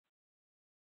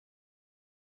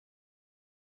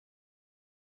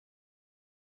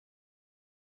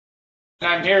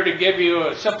I'm here to give you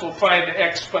a simplified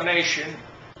explanation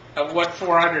of what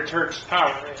 400 hertz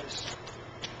power is.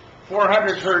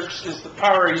 400 hertz is the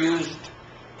power used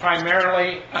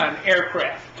primarily on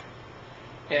aircraft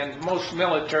and most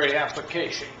military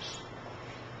applications.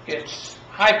 It's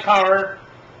high power,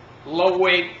 low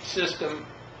weight system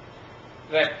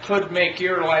that could make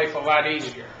your life a lot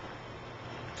easier.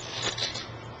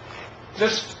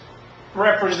 This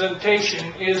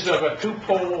representation is of a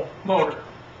two-pole motor.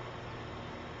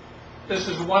 This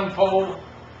is one pole,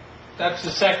 that's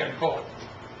the second pole.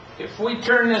 If we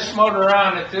turn this motor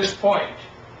on at this point,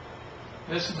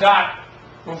 this dot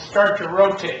will start to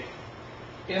rotate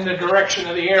in the direction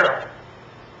of the arrow.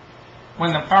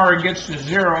 When the power gets to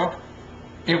zero,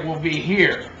 it will be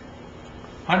here,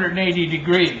 180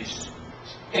 degrees.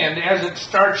 And as it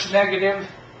starts negative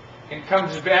and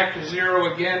comes back to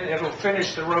zero again, it'll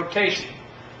finish the rotation.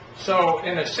 So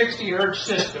in a 60 hertz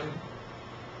system,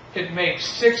 it makes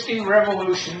 60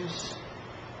 revolutions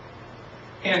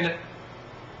in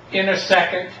a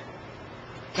second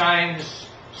times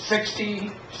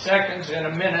 60 seconds in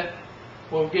a minute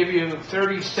will give you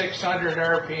 3,600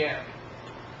 RPM.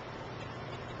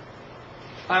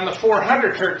 On the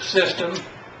 400 hertz system,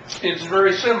 it's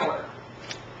very similar.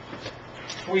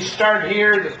 We start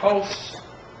here, the pulse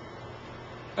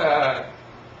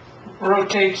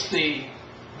rotates the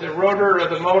rotor of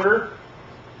the motor,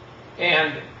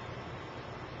 and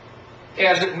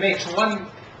as it makes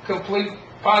one complete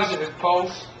positive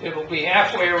pulse, it'll be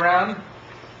halfway around,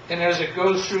 and as it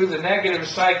goes through the negative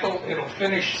cycle, it'll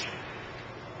finish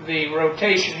the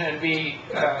rotation and be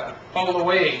all the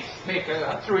way, make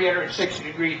a 360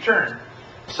 degree turn.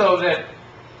 So that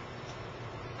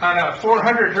on a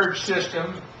 400 hertz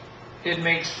system, it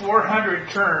makes 400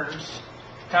 turns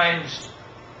times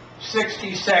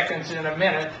 60 seconds in a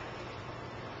minute,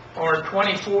 or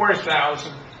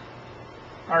 24,000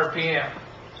 RPM.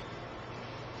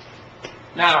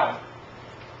 Now,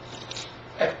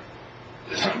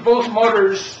 both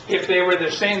motors, if they were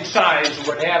the same size,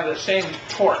 would have the same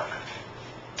torque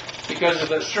because of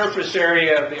the surface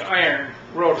area of the iron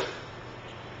rotor.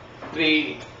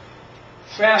 The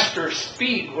faster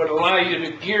speed would allow you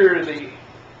to gear the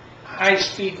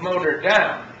high-speed motor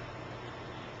down.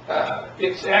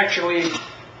 It's actually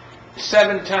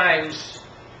 7 times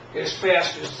as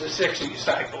fast as the 60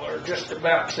 cycle, or just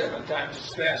about 7 times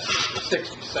as fast as the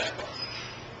 60 cycle.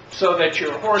 So that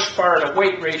your horsepower to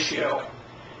weight ratio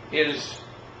is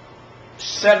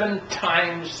 7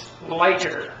 times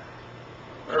lighter,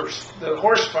 or the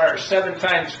horsepower is 7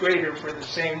 times greater for the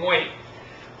same weight.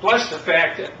 Plus the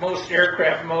fact that most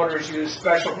aircraft motors use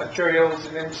special materials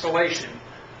and insulation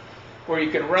where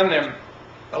you can run them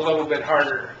a little bit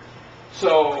harder.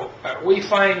 So we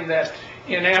find that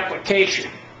in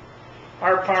application,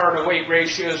 our power to weight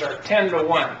ratios are 10 to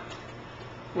 1.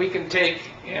 We can take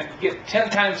and get 10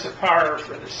 times the power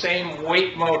for the same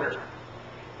weight motor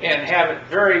and have it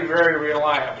very, very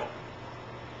reliable.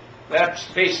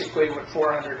 That's basically what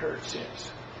 400 hertz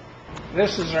is.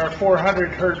 This is our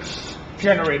 400 hertz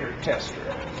generator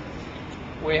tester.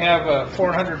 We have a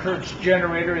 400 hertz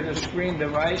generator in the screen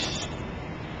device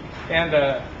and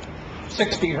a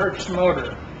 60 hertz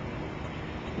motor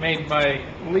made by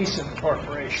Leeson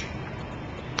Corporation.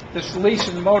 This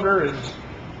Leeson motor is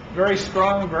very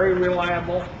strong, very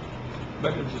reliable,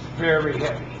 but it's very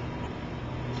heavy.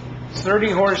 It's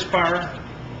 30 horsepower,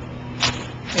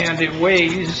 and it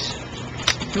weighs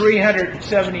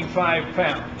 375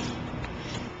 pounds.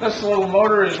 This little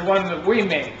motor is one that we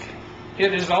make.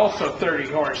 It is also 30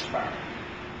 horsepower,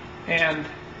 and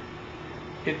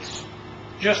it's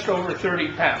just over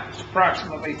 30 pounds,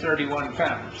 approximately 31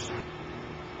 pounds.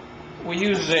 We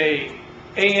use a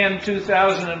AN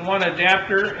 2001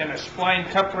 adapter and a spline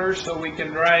coupler so we can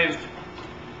drive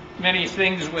many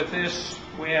things with this.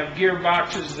 We have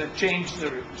gearboxes that change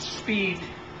the speed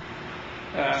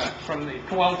from the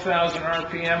 12,000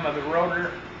 RPM of the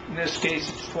rotor, in this case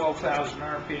it's 12,000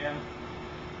 RPM,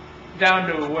 down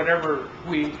to whatever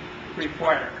we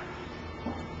require.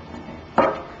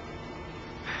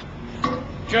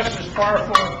 Just as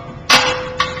powerful,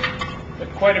 but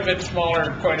quite a bit smaller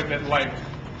and quite a bit lighter.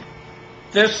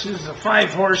 This is a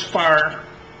 5 horsepower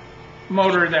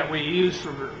motor that we use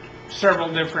for several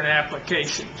different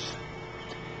applications.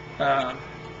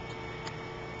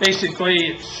 Basically,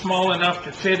 it's small enough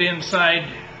to fit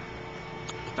inside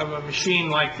of a machine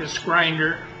like this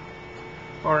grinder,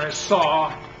 or a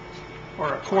saw,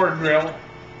 or a core drill,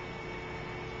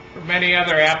 or many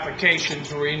other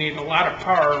applications where you need a lot of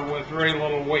power with very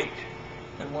little weight.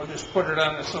 And we'll just put it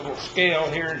on this little scale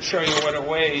here and show you what it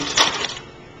weighs.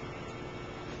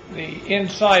 the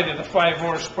inside of the 5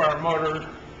 horsepower motor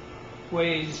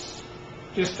weighs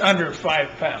just under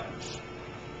 5 pounds.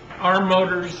 Our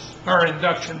motors are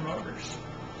induction motors,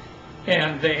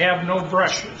 and they have no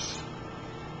brushes,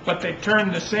 but they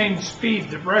turn the same speed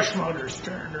the brush motors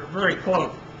turn, or very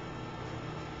close.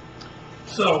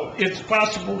 So it's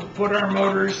possible to put our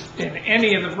motors in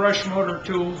any of the brush motor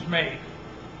tools made,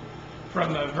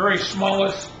 from the very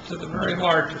smallest to the very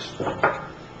largest.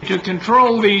 To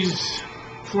control these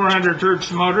 400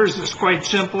 hertz motors is quite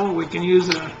simple. We can use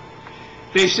a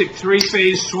basic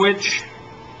 3-phase switch,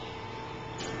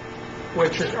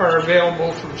 which are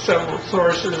available from several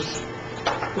sources.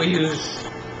 We use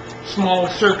small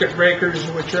circuit breakers,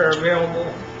 which are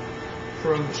available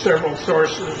from several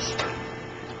sources.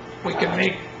 We can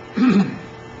make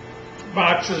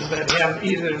boxes that have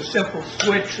either the simple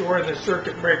switch or the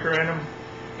circuit breaker in them,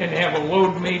 and have a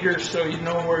load meter so you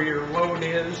know where your load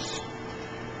is.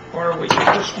 Or we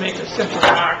can just make a simple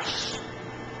box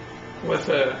with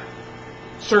a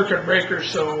circuit breaker,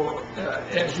 so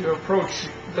as you approach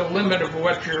the limit of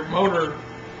what your motor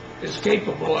is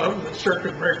capable of, the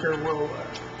circuit breaker will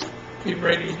be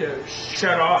ready to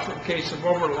shut off in case of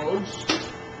overloads.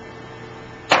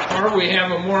 Or we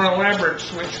have a more elaborate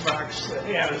switch box that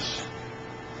has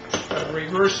a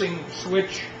reversing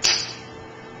switch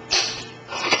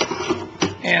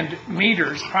and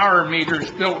meters, power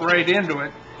meters built right into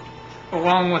it,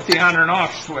 along with the on and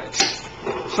off switch.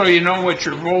 So you know what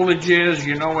your voltage is,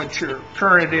 you know what your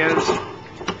current is,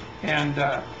 and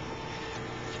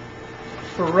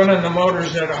for running the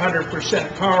motors at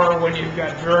 100% power when you've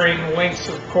got varying lengths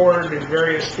of cord and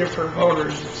various different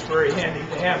motors, it's very handy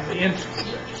to have the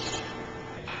instruments.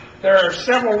 There are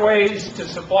several ways to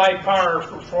supply power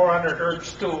for 400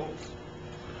 hertz tools.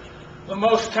 The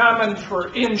most common for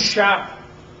in-shop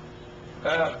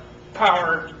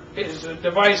power is a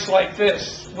device like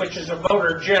this, which is a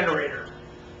motor generator.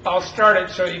 I'll start it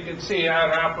so you can see how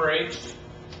it operates.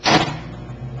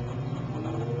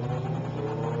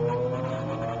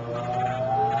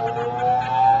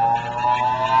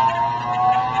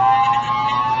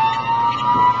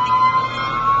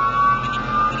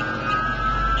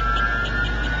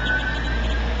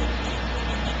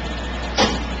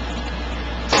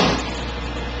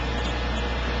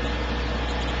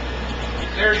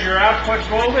 There's your output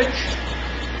voltage,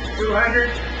 200.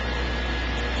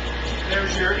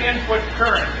 There's your input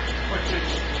current, which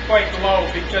is quite low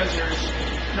because there's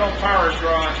no power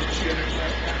draw on this unit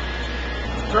right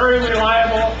now. Very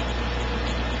reliable.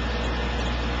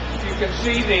 You can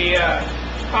see the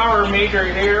power meter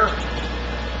here.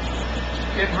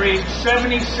 It reads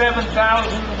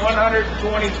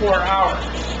 77,124 hours.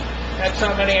 That's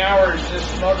how many hours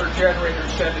this motor generator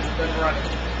set has been running.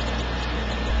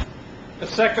 The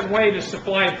second way to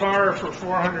supply power for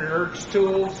 400 hertz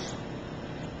tools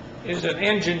is an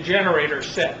engine generator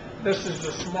set. This is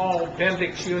the small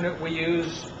Bendix unit we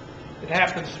use. It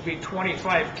happens to be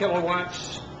 25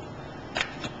 kilowatts.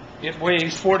 It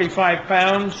weighs 45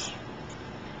 pounds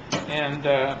and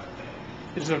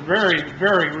is a very,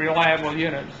 very reliable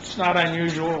unit. It's not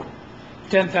unusual,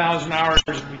 10,000 hours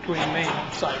between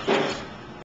maintenance cycles.